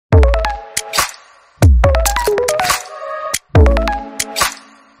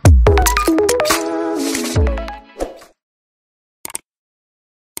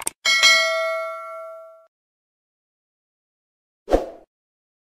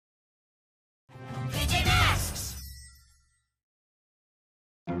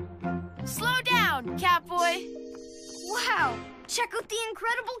around, Catboy. Wow! Check out the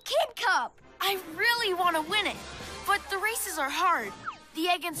incredible Kid Cup! I really want to win it, but the races are hard. The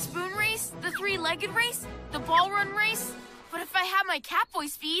egg and spoon race, the three-legged race, the ball run race. But if I have my Catboy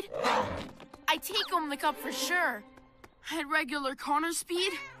speed, I take home the cup for sure. At regular Connor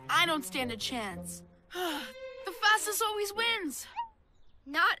speed, I don't stand a chance. The fastest always wins.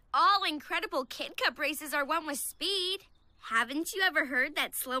 Not all incredible Kid Cup races are won with speed. Haven't you ever heard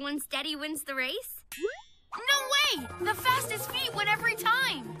that slow and steady wins the race? No way! The fastest feet win every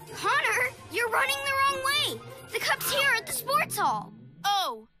time. Connor, you're running the wrong way. The cup's here at the sports hall.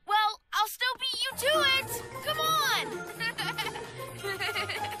 Oh, well, I'll still beat you to it. Come on.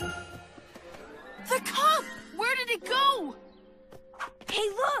 The cup! Where did it go? Hey,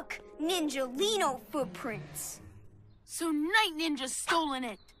 look! Ninjalino footprints. So Night Ninja's stolen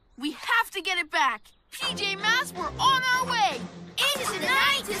it. We have to get it back. PJ Masks, we're on our way. Into the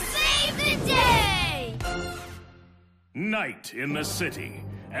night to save the day! Night in the city,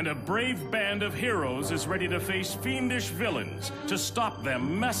 and a brave band of heroes is ready to face fiendish villains to stop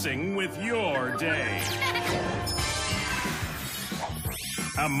them messing with your day.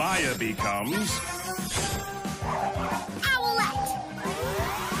 Amaya becomes... Owlette!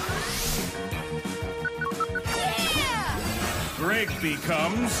 Yeah! Greg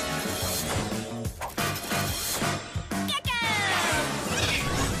becomes... Gekko!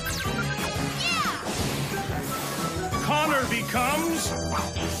 Yeah! Connor becomes...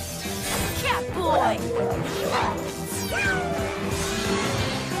 Catboy!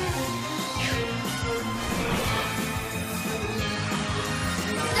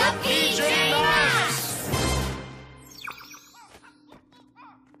 The PJ Masks!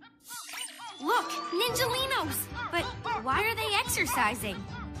 Look, Ninjalinos! But why are they exercising?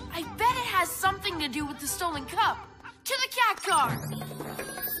 I bet it has something to do with the stolen cup. To the cat car!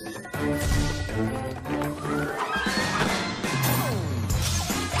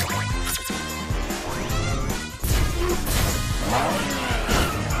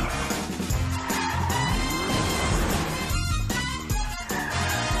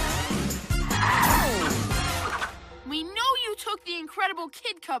 We know you took the incredible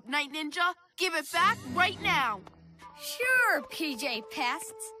Kid Cup, Night Ninja. Give it back right now. Sure, PJ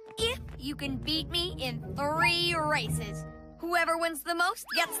Pests. If you can beat me in 3 races. Whoever wins the most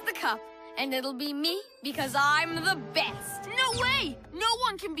gets the cup. And it'll be me because I'm the best. No way! No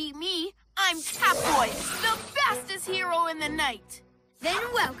one can beat me. I'm Catboy, the fastest hero in the night. Then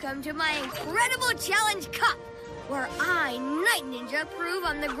welcome to my incredible challenge cup, where I, Night Ninja, prove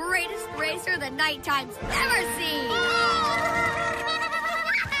I'm the greatest racer the Nighttime's ever seen.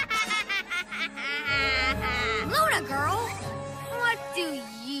 Luna girl, what do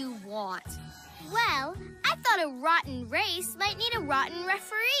you want? Well, I thought a rotten race might need a rotten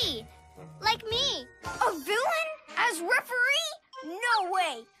referee. Like me. A villain as referee? No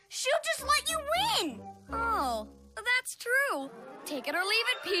way. She'll just let you win. Oh, that's true. Take it or leave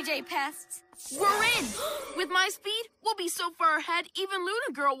it, PJ Pests. We're in. With my speed, we'll be so far ahead, even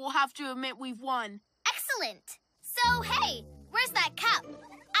Luna Girl will have to admit we've won. Excellent. So, hey, where's that cup?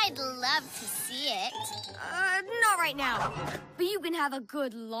 I'd love to see it. Not right now. But you can have a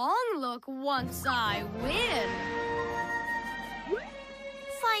good long look once I win.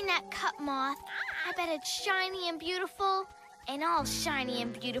 Find that cup, Moth. I bet it's shiny and beautiful, and all shiny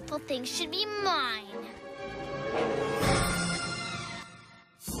and beautiful things should be mine.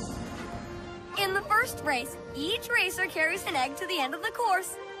 In the first race, each racer carries an egg to the end of the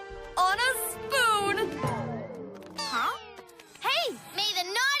course on a spoon. Huh? Hey, may the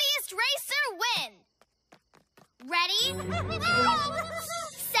naughtiest racer win. Ready?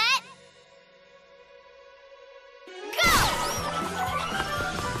 Set. Go!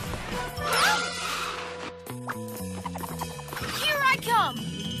 Here I come.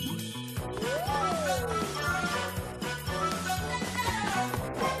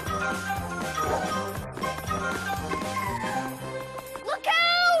 Look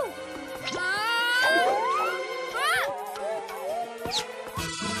out!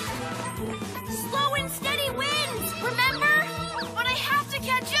 Slow and steady wins, remember? But I have to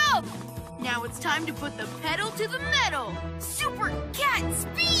catch up. Now it's time to put the pedal to the metal. Super cat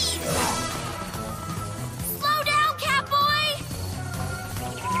speed! Slow down, Catboy!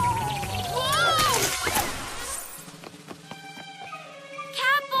 Whoa!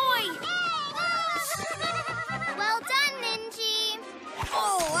 Catboy! Well done, Ninji.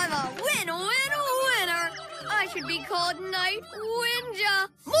 Oh, I'm a winner! I should be called Night Ninja.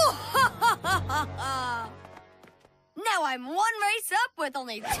 Now I'm 1 race up with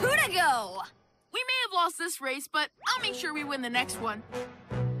only 2 to go. We may have lost this race, but I'll make sure we win the next one.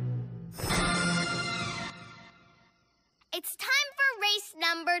 It's time for race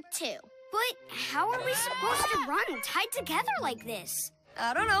number 2. But how are we supposed to run tied together like this?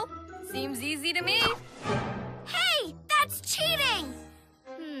 I don't know. Seems easy to me. Hey, that's cheating!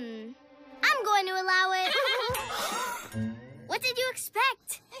 I'm going to allow it. What did you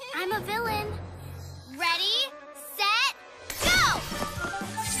expect? I'm a villain. Ready, set, go!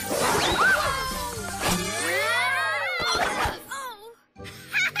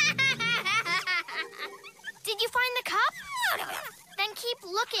 Did you find the cup? Then keep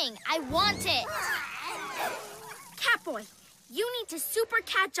looking. I want it. Catboy, you need to super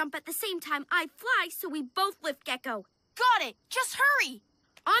cat jump at the same time I fly so we both lift Gekko. Got it. Just hurry.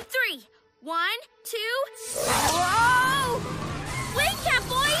 On 3. 1, 2... Whoa! Wait,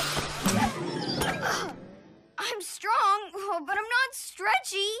 Catboy! I'm strong, but I'm not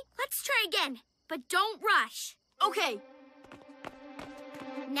stretchy. Let's try again, but don't rush. Okay.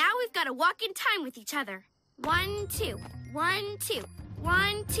 Now we've got to walk in time with each other. 1, 2, 1, 2,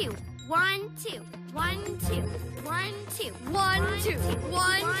 1, 2, 1, 2, 1, 2, 1, 2, 1, 2,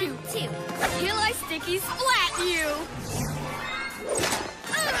 1, 2, 2. Till I sticky splat you!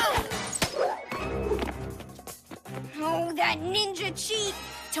 Oh, that ninja cheat!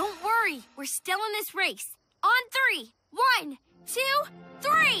 Don't worry, we're still in this race. On 3. 1, 2,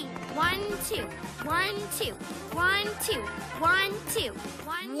 3. 1, 2, 1, 2, 1, 2, 1, 2,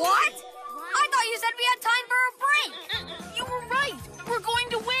 1. What? I thought you said we had time for a break! You were right. We're going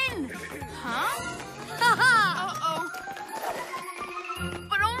to win. Huh? Haha! Uh-oh.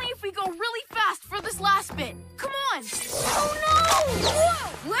 But only if we go really fast for this last bit. Come on. Oh,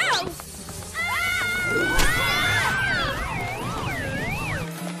 no! Whoa! Wow!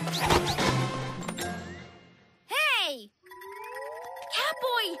 Hey!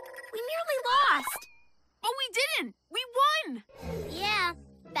 Catboy, we nearly lost. But we didn't. We won. Yeah,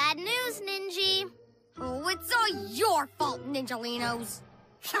 bad news, Ninja. Oh, it's all your fault, Ninjalinos.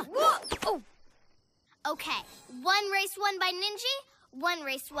 Oh, Okay, 1 race won by Ninja, 1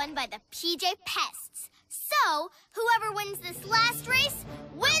 race won by the PJ Pests. So, whoever wins this last race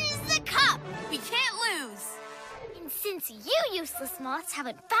wins the cup. We can't lose. And since you useless moths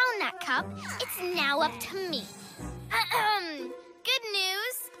haven't found that cup, it's now up to me. Good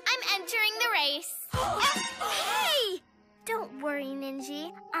news. I'm entering the race. Hey! Don't worry,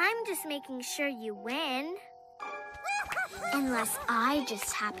 Ninja. I'm just making sure you win. Unless I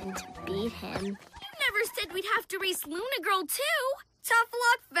just happen to beat him. You never said we'd have to race Luna Girl, too. tough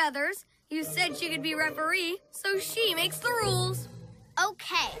luck, Feathers. You said she could be referee, so she makes the rules.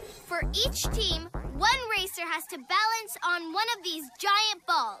 Okay, for each team, 1 racer has to balance on one of these giant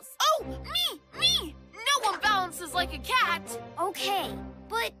balls. Oh, me! No one balances like a cat. Okay,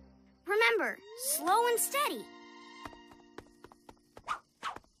 but remember, slow and steady.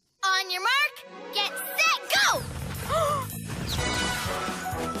 On your mark, get set, go!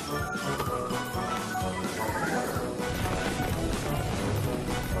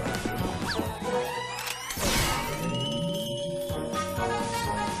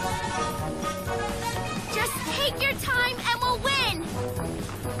 Just take your time and we'll win.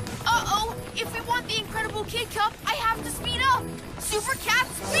 Uh-oh, if we want the Incredible Kid Cup, I have to speed up. Super Cat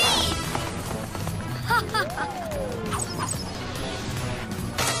Speed!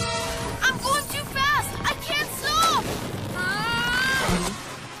 I'm going too fast. I can't stop.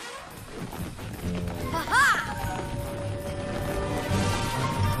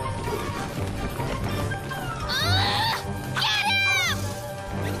 Get him!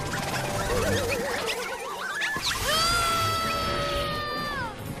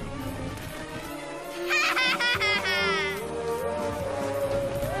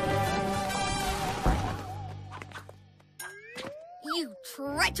 You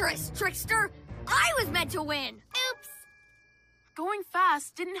treacherous trickster! I was meant to win! Oops. Going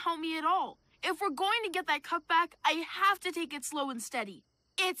fast didn't help me at all. If we're going to get that cup back, I have to take it slow and steady.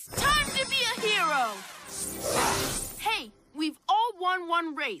 It's time to be a hero! Hey, we've all won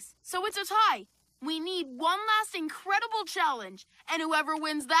 1 race, so it's a tie. We need one last incredible challenge, and whoever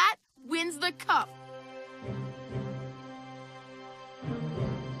wins that wins the cup.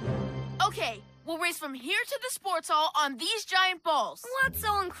 Okay, we'll race from here to the sports hall on these giant balls. What's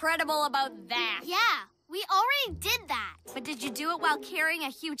so incredible about that? Yeah, we already did that. But did you do it while carrying a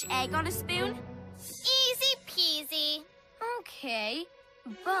huge egg on a spoon? Easy peasy. Okay,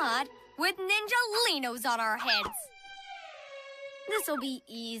 but with Ninjalinos on our heads. This'll be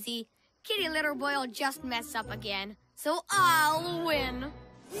easy. Kitty Litter Boy will just mess up again, so I'll win.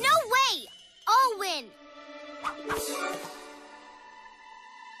 No way! I'll win.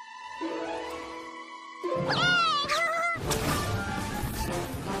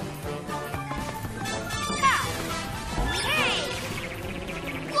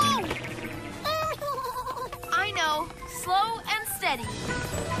 slow and steady.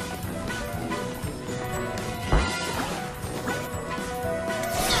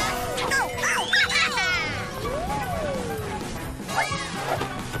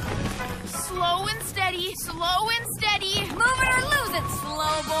 Slow and steady, slow and steady. Move it or lose it,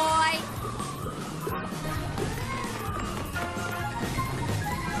 slow boy.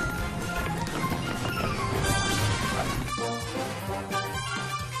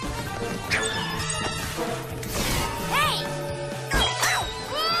 Hey!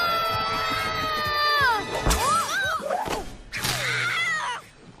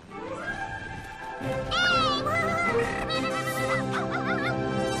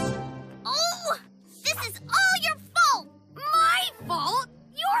 Oh! This is all your fault! My fault?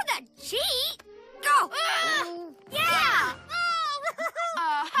 You're the cheat. Go. Yeah!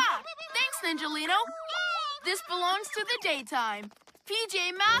 Aha! Thanks, Ninjalino. This belongs to the daytime.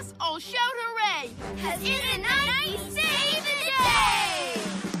 PJ Masks, all shout hooray! Cause in the night we save the day!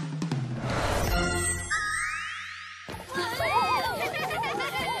 Let's go!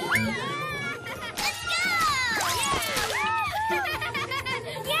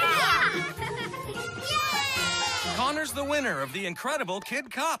 Yeah! Yay! Connor's the winner of the incredible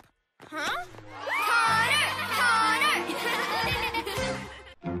Kid Cup. Huh?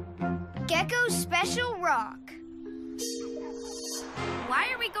 Gekko's Special Rock. Why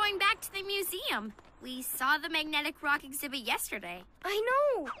are we going back to the museum? We saw the magnetic rock exhibit yesterday. I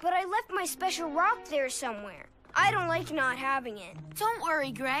know, but I left my special rock there somewhere. I don't like not having it. Don't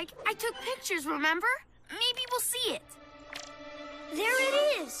worry, Greg. I took pictures, remember? Maybe we'll see it. There it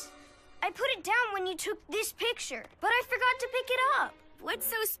is. I put it down when you took this picture, but I forgot to pick it up. What's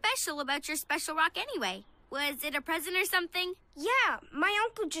so special about your special rock anyway? Was it a present or something? Yeah, my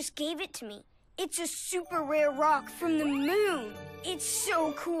uncle just gave it to me. It's a super rare rock from the moon. It's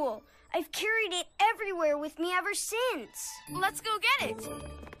so cool. I've carried it everywhere with me ever since. Let's go get it.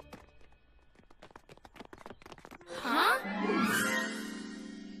 Huh?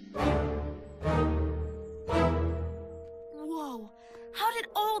 Whoa, how did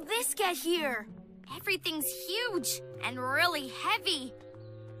all this get here? Everything's huge and really heavy.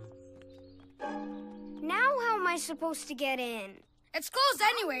 Now how am I supposed to get in? It's closed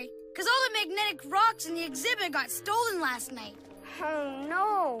anyway, because all the magnetic rocks in the exhibit got stolen last night. Oh,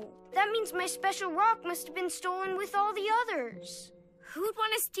 no. That means my special rock must have been stolen with all the others. Who'd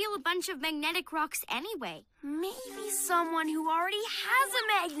want to steal a bunch of magnetic rocks anyway? Maybe someone who already has a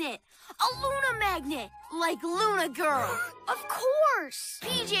magnet. A Luna magnet, like Luna Girl. Of course!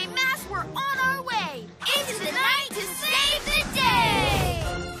 PJ Masks, we're on our way. Into the night to save the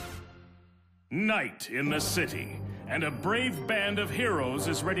day! Night in the city, and a brave band of heroes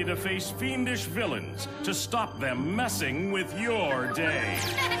is ready to face fiendish villains to stop them messing with your day.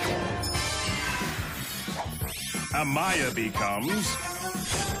 Amaya becomes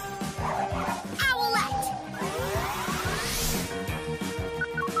Owlette!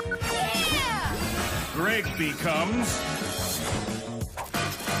 Yeah! Greg becomes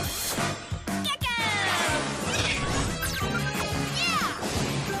Gekko! Yeah!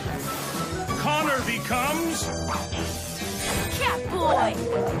 Connor becomes Catboy.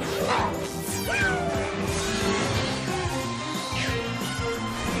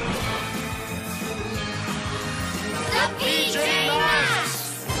 The PJ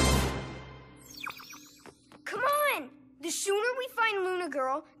Masks! Come on! The sooner we find Luna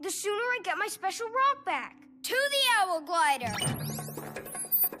Girl, the sooner I get my special rock back. To the Owl Glider!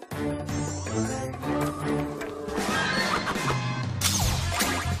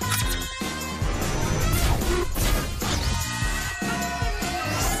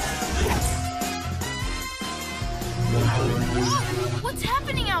 What's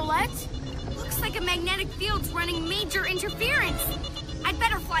happening, Owlette? Looks like a magnetic field's running major interference. I'd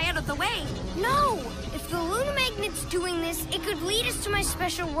better fly out of the way. No! If the Luna Magnet's doing this, it could lead us to my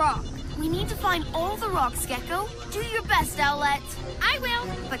special rock. We need to find all the rocks, Gekko. Do your best, Owlette. I will,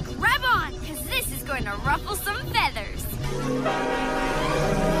 but grab on, because this is going to ruffle some feathers.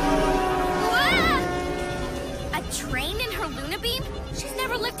 Ah! A train in her Luna Beam? She's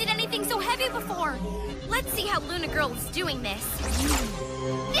never lifted anything so heavy before. Let's see how Luna Girl is doing this.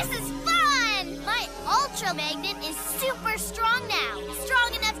 This is fun! My Ultra Magnet is super strong now.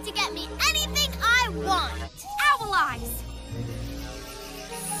 Strong enough to get me anything I want. Owl eyes!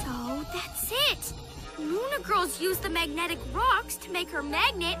 So that's it. Luna Girl's used the magnetic rocks to make her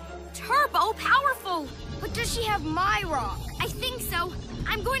magnet turbo powerful. But does she have my rock? I think so.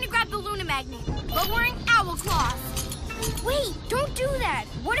 I'm going to grab the Luna Magnet, but wearing owl claws. Wait, don't do that.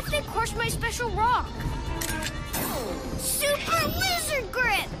 What if they crush my special rock? Super Lizard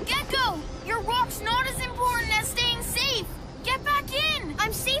Grip! Gekko, your rock's not as important as staying safe.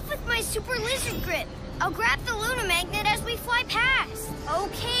 with my super lizard grip. I'll grab the Luna magnet as we fly past.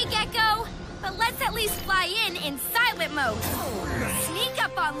 Okay, Gekko. But let's at least fly in silent mode. Sneak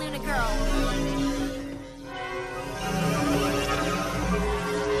up on Luna Girl.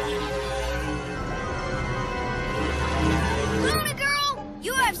 Luna Girl,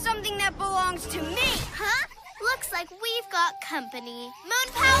 you have something that belongs to me. Huh? Looks like we've got company.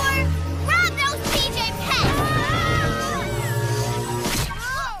 Moon Power, grab those PJ pets!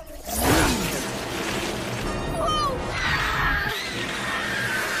 Whoa!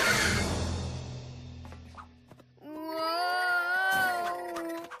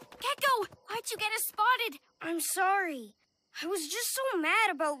 Gekko, why'd you get us spotted? I'm sorry. I was just so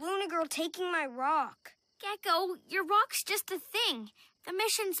mad about Luna Girl taking my rock. Gekko, your rock's just a thing. The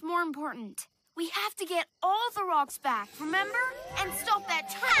mission's more important. We have to get all the rocks back, remember? And stop that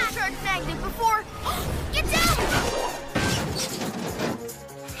turbocharged magnet before... Get down!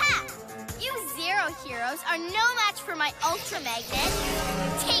 Ha! You Zero heroes are no match for my Ultra Magnet.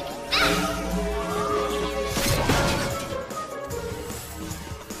 Take that!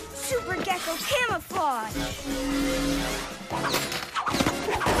 Super Gekko camouflage.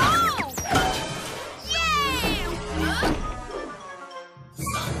 Oh! Yay!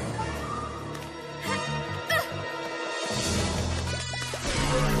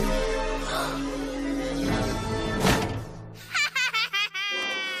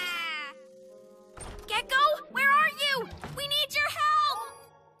 Gekko, where are you? We need your help!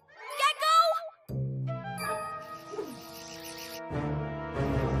 Gekko!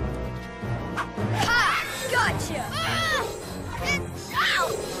 Ha! Gotcha! Ow!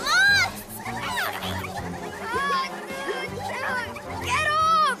 Moths! Get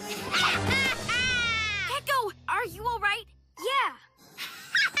off! Gekko, are you all right? Yeah.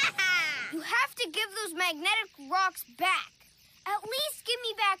 You have to give those magnetic rocks back. At least give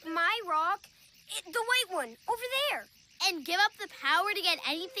me back my rock. The white one, over there. And give up the power to get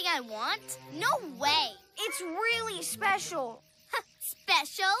anything I want? No way! It's really special.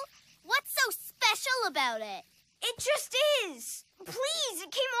 Special? What's so special about it? It just is. Please,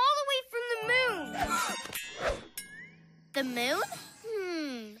 it came all the way from the moon. The moon?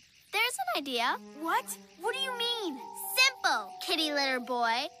 There's an idea. What? What do you mean? Simple, kitty litter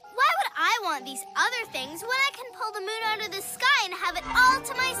boy. Why would I want these other things when I can pull the moon out of the sky and have it all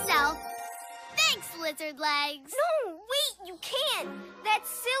to myself? Thanks, lizard legs. No, wait, you can't. That's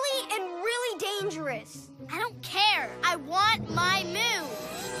silly and really dangerous. I don't care. I want my moon.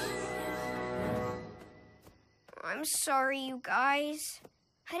 I'm sorry, you guys.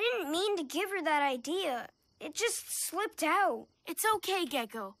 I didn't mean to give her that idea. It just slipped out. It's okay,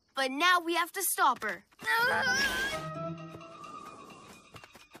 Gekko. But now we have to stop her.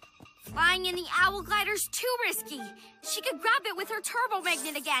 Flying in the owl glider's too risky. She could grab it with her turbo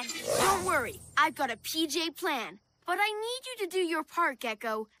magnet again. Don't worry. I've got a PJ plan. But I need you to do your part,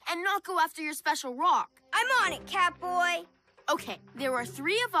 Gekko, and not go after your special rock. I'm on it, Catboy. Okay, there are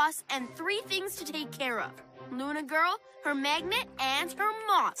 3 of us and 3 things to take care of. Luna Girl, her magnet, and her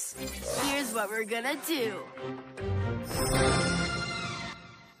moths. Here's what we're gonna do.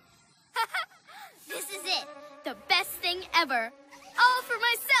 This is it. The best thing ever. All for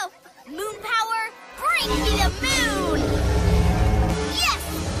myself. Moon power, bring me the moon! Yes!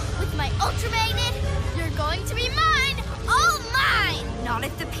 With my Ultra Magnet, you're going to be mine! All mine! Not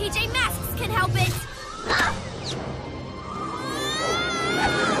if the PJ Masks can help it. Ah!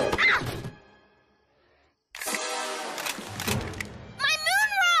 My moon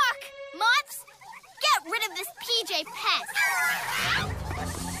rock! Moths, get rid of this PJ pest!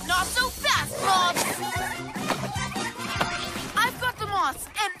 Not so fast, moths! I've got the moths,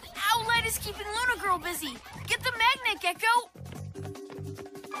 and Owlette is keeping Luna Girl busy. Get the magnet, Gekko!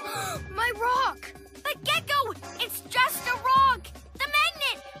 My rock! But Gekko, it's just a rock. The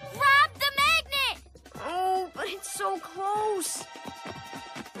magnet! Grab the magnet! Oh, but it's so close.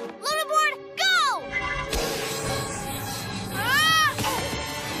 Luna board, go! Ah!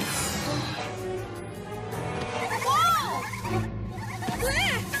 Whoa!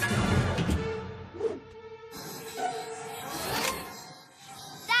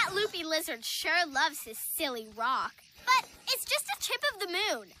 That loopy lizard sure loves his silly rock. But it's just a chip of the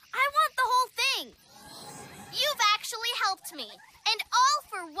moon. I want the whole thing. You've actually helped me. And all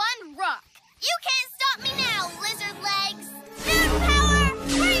for one rock. You can't stop me now, lizard legs. Moon power,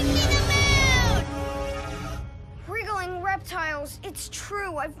 bring me the moon! Wriggling reptiles, it's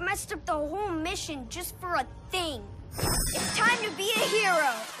true. I've messed up the whole mission just for a thing. It's time to be a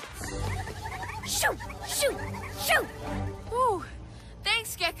hero. Shoot, shoot, shoot! Whew.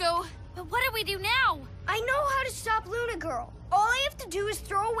 Thanks, Gekko. But what do we do now? I know how to stop Luna Girl. All I have to do is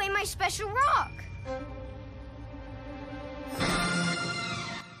throw away my special rock.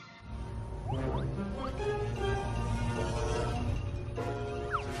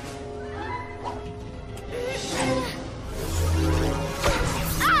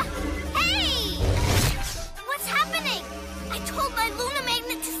 Ah! Hey! What's happening? I told my Luna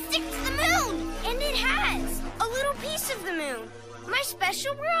magnet to stick to the moon. And it has. A little piece of the moon. My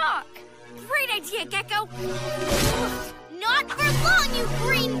special rock. Great idea, Gekko. Not for long, you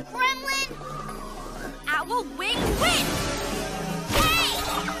green gremlin! Owl Wing win! Hey!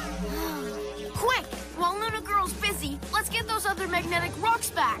 Quick! While Luna Girl's busy, let's get those other magnetic rocks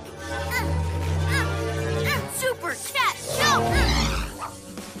back. Super Cat Jump!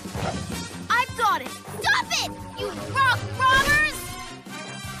 I've got it! Stop it, you rock robbers!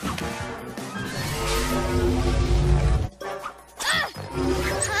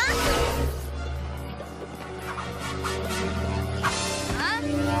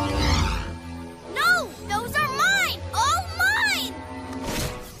 No! Those are mine! All mine!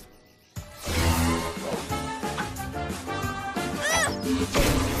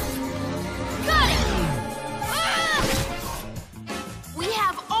 Got it! We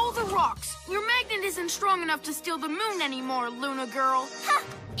have all the rocks. Your magnet isn't strong enough to steal the moon anymore, Luna Girl. Ha!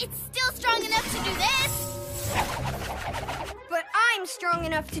 It's still strong enough to do this! But I'm strong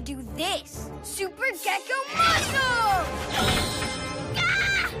enough to do this. Super Gekko Muscle!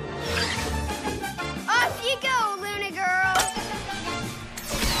 Ah! Off you go, Luna Girl.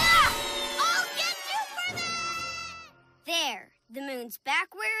 Ah! I'll get you for that! There, the moon's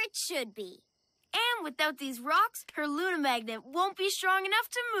back where it should be. And without these rocks, her Luna magnet won't be strong enough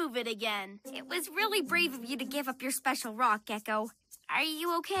to move it again. It was really brave of you to give up your special rock, Gekko. Are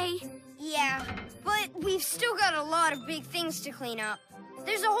you okay? Yeah, but we've still got a lot of big things to clean up.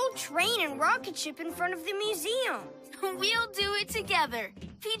 There's a whole train and rocket ship in front of the museum. We'll do it together.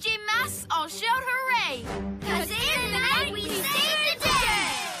 PJ Masks, all shout hooray! 'Cause in the night we save the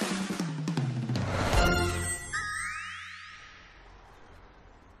day!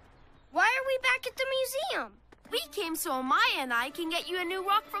 Why are we back at the museum? We came so Maya and I can get you a new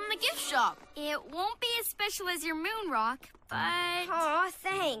rock from the gift shop. It won't be as special as your moon rock, but... Aw,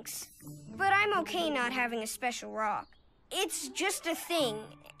 thanks. But I'm okay not having a special rock. It's just a thing,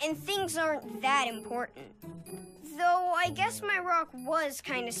 and things aren't that important. Though I guess my rock was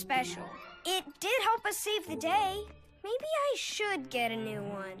kind of special. It did help us save the day. Maybe I should get a new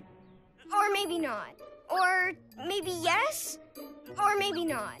one. Or maybe not. Or maybe yes, or maybe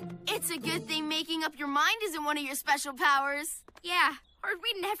not. It's a good thing making up your mind isn't one of your special powers. Yeah, or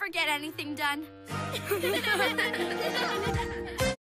we'd never get anything done.